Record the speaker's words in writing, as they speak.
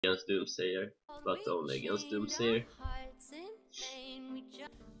against Doomsayer, but only against Doomsayer.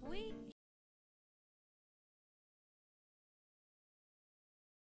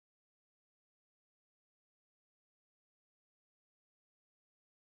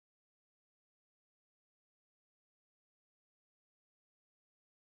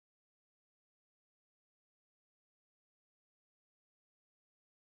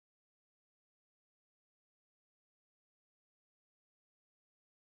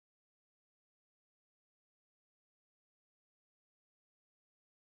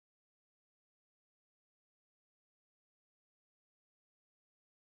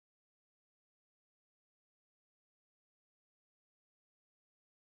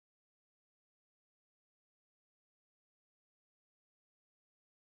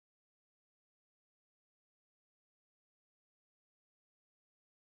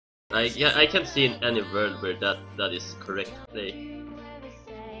 I can't see in any world where that is correct play.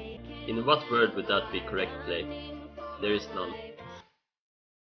 In what world would that be correct play? There is none.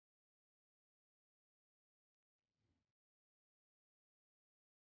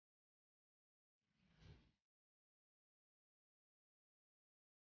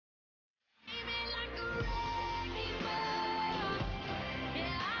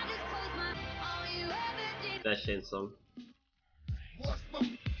 Flash Chain Song.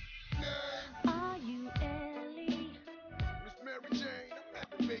 Are you Ellie? Miss Mary Jane,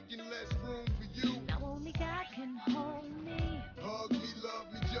 I'm making less room for you. Now only God can hold me. Hug me, love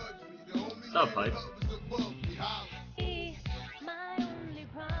me, judge me. The only Stop man hype. that hovers above me. Holla. My only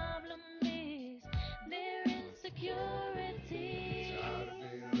problem is their insecurity. Tired of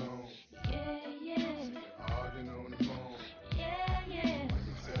being alone, Yeah, yeah, arguing on the phone. yeah, yeah,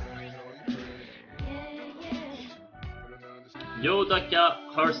 Telling all your friends, yeah, yeah. but I understand. Yodaka,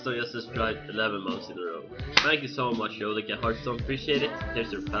 Hearthstone just subscribed 11 months in a row. Thank you so much, Yodaka Hearthstone, appreciate it.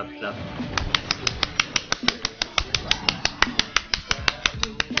 Here's your fab clap.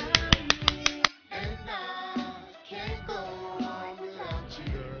 And I can't go on without you.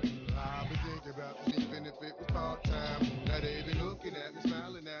 Girl, I've been thinking about this even if it was part-time. Now they been looking at me,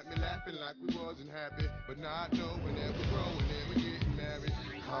 smiling at me, laughing like we wasn't happy, but not knowing that we're growing and we're getting married.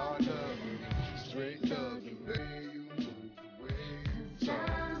 Hard loving, straight loving, the way you move, the way you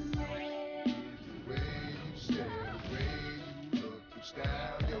talk, the way you stare, the way you look, your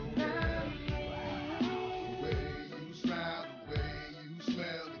style, your hair, the way you smile, the way you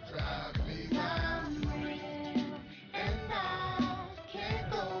smell, it drives me wild. And I can't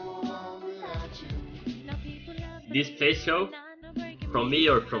go on without you. Now people love This play show, from me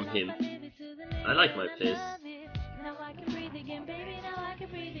or from him? I like my plays. Now I can breathe again, baby. Now I can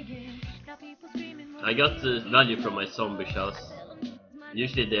breathe again. Now people screaming. I got the value from my zombie shows.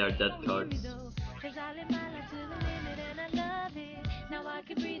 Usually they are dead cards. Cause I live my life to the limit and I love it. Now I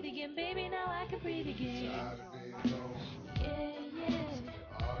can breathe again, baby. Now I can breathe again. Tired of being alone, Yeah,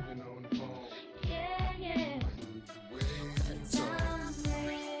 yeah, arguing on the phone. yeah, yeah. The way you talk, the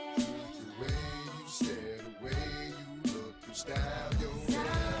way you stare, the way you look, your style, your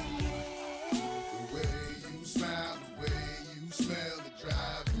hair, the way you smile, the way you smell, it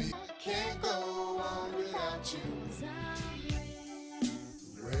drives me. Can't go on without you.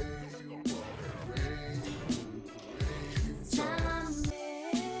 The way you walk, the way you move, the way you talk,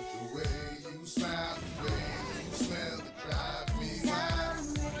 the way you smile, the way you smell, it drives me wild.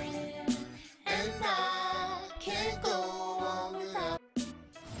 And I can't go on without.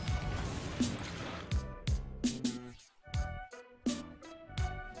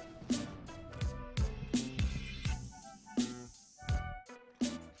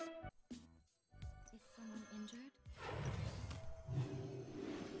 Is someone injured?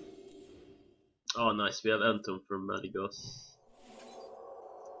 Oh nice, we have Anton from Maligos.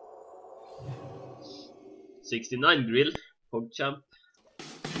 69 grill, PogChamp.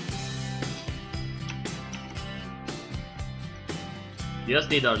 We just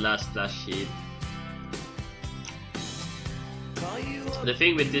need our last flash shield. The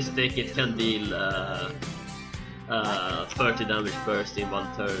thing with this deck, it can deal 30 damage burst in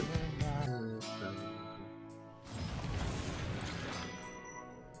one turn.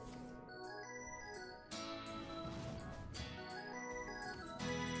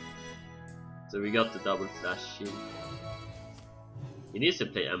 So we got the double flash shield. He needs to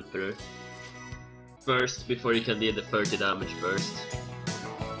play Emperor first before he can deal the 30 damage burst.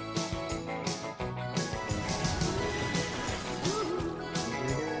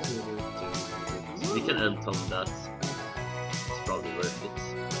 So we can end on that. It's probably worth it.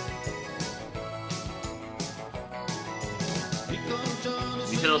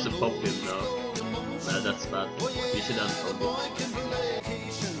 We can also pop him now. That's bad. We should end on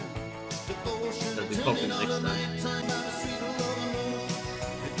it. pop him next time.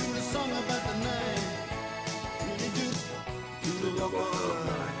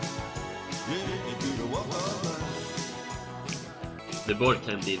 The board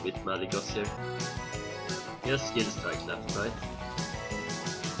can deal with Maligos here. He has skill strike left, right?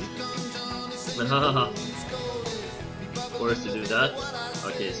 Hahaha. Forced to do that.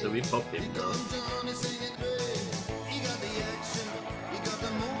 Okay, so we pop him now.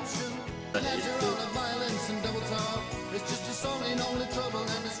 That is cool.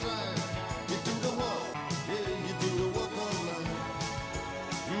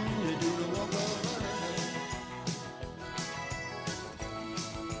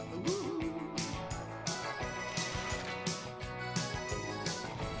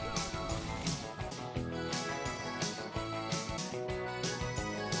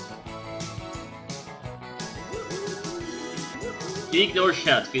 He ignores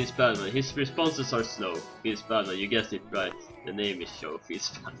chat, Fizz Batman. His responses are slow. Fizz Batman, you guessed it right. The name is Sjow, Fizz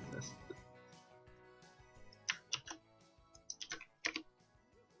Batman.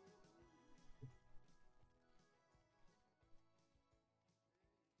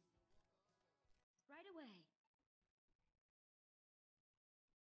 Right away.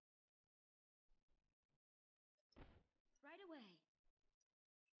 Right away.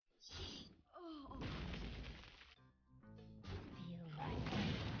 Oh. Feel right.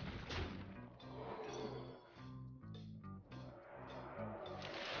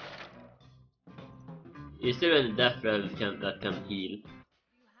 Is there any death rattle that can heal?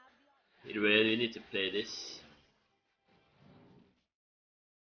 Either way, we need to play this.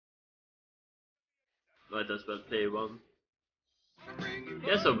 Might as well play one.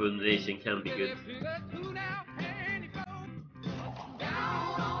 Yes, Abomination can be good.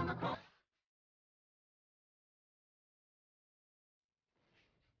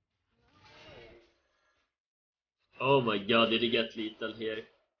 Oh my god, did he get lethal here?